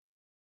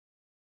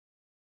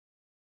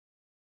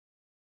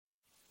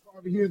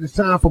Over here, it's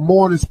time for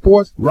morning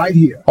sports right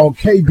here on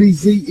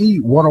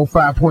KBZE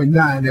 105.9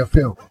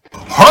 FM.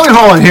 Harley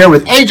Holland here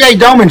with AJ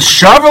Doman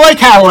Chevrolet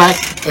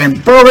Cadillac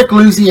in Berwick,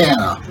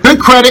 Louisiana. Good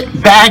credit,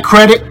 bad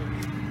credit,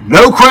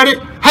 no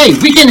credit. Hey,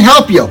 we can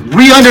help you.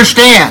 We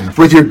understand.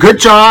 With your good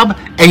job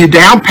and your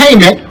down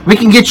payment, we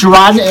can get you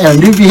riding in a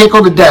new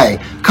vehicle today.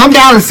 Come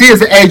down and see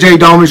us at AJ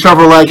Doman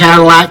Chevrolet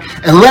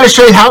Cadillac and let us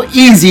show you how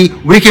easy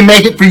we can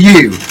make it for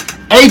you.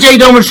 AJ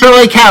Doman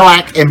Chevrolet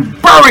Cadillac in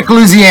Berwick,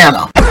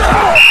 Louisiana.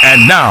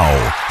 And now,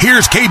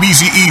 here's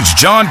KBZE's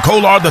John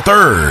Colar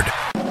III.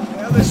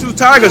 LSU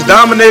Tigers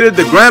dominated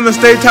the Grambling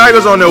State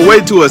Tigers on their way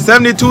to a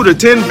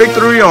 72-10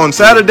 victory on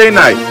Saturday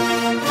night.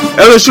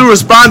 LSU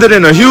responded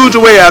in a huge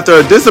way after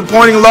a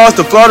disappointing loss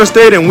to Florida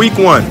State in Week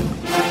 1.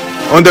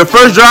 On their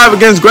first drive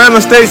against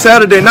Grambling State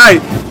Saturday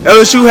night,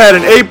 LSU had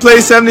an 8-play,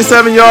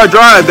 77-yard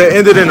drive that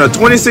ended in a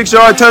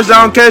 26-yard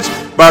touchdown catch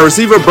by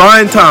receiver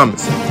Brian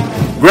Thomas.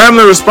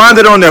 Grambling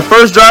responded on their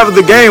first drive of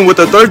the game with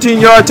a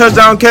 13-yard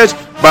touchdown catch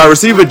by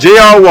receiver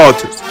J.R.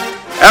 Walters.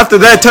 After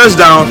that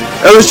touchdown,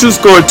 LSU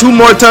scored 2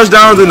 more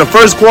touchdowns in the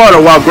first quarter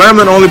while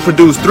Grambling only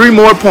produced 3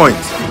 more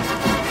points.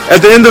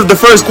 At the end of the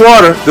first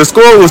quarter, the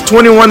score was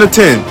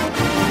 21-10.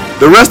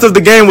 The rest of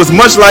the game was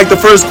much like the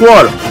first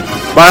quarter.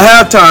 By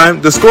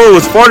halftime, the score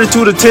was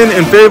 42-10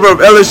 in favor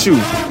of LSU.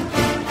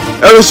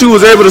 LSU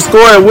was able to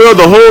score at will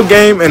the whole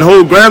game and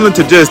hold Grambling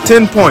to just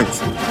 10 points.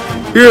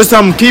 Here are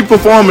some key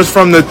performers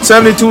from the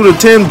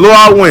 72-10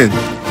 blowout win.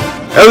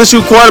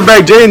 LSU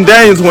quarterback Jaden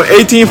Daniels went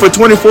 18 for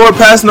 24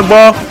 passing the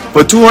ball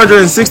for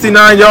 269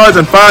 yards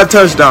and 5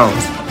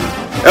 touchdowns.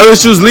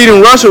 LSU's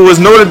leading rusher was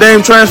Notre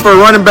Dame transfer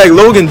running back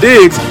Logan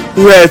Diggs,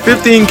 who had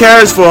 15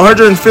 carries for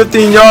 115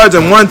 yards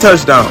and 1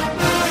 touchdown.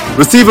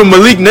 Receiver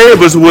Malik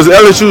Neighbors was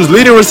LSU's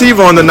leading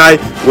receiver on the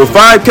night with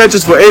 5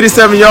 catches for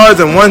 87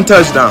 yards and 1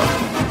 touchdown.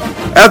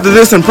 After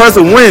this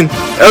impressive win,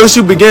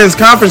 LSU begins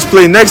conference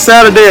play next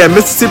Saturday at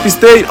Mississippi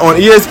State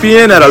on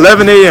ESPN at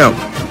 11 a.m.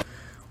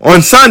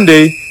 On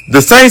Sunday,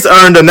 the Saints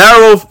earned a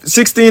narrow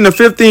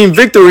 16-15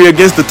 victory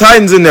against the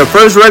Titans in their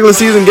first regular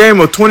season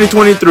game of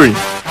 2023.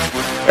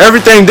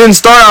 Everything didn't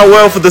start out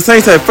well for the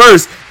Saints at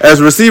first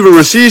as receiver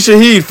Rashid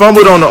Shaheed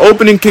fumbled on the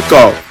opening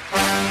kickoff.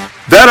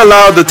 That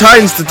allowed the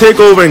Titans to take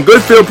over in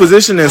good field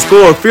position and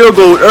score a field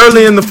goal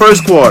early in the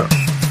first quarter.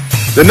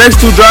 The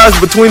next 2 drives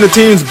between the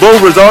teams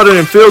both resulted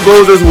in field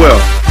goals as well.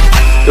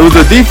 It was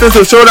a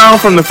defensive showdown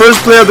from the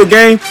first play of the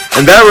game,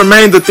 and that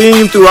remained the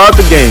theme throughout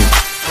the game.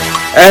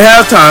 At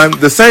halftime,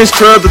 the Saints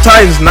trailed the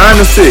Titans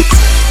 9-6.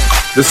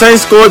 The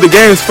Saints scored the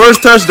game's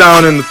first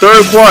touchdown in the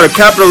third quarter,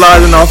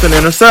 capitalizing off an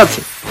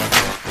interception.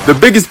 The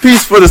biggest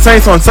piece for the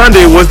Saints on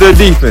Sunday was their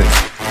defense.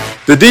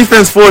 The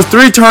defense forced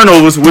 3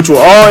 turnovers, which were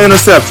all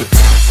interceptions.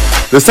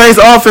 The Saints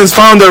offense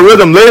found their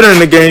rhythm later in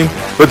the game,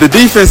 but the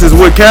defense is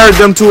what carried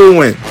them to a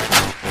win.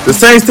 The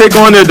Saints take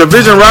on their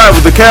division rival,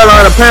 the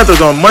Carolina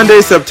Panthers, on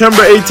Monday,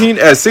 September 18th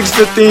at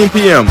 6:15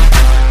 p.m.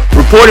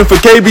 Reporting for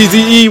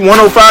KBZE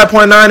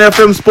 105.9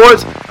 FM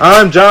Sports,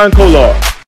 I'm John Colar.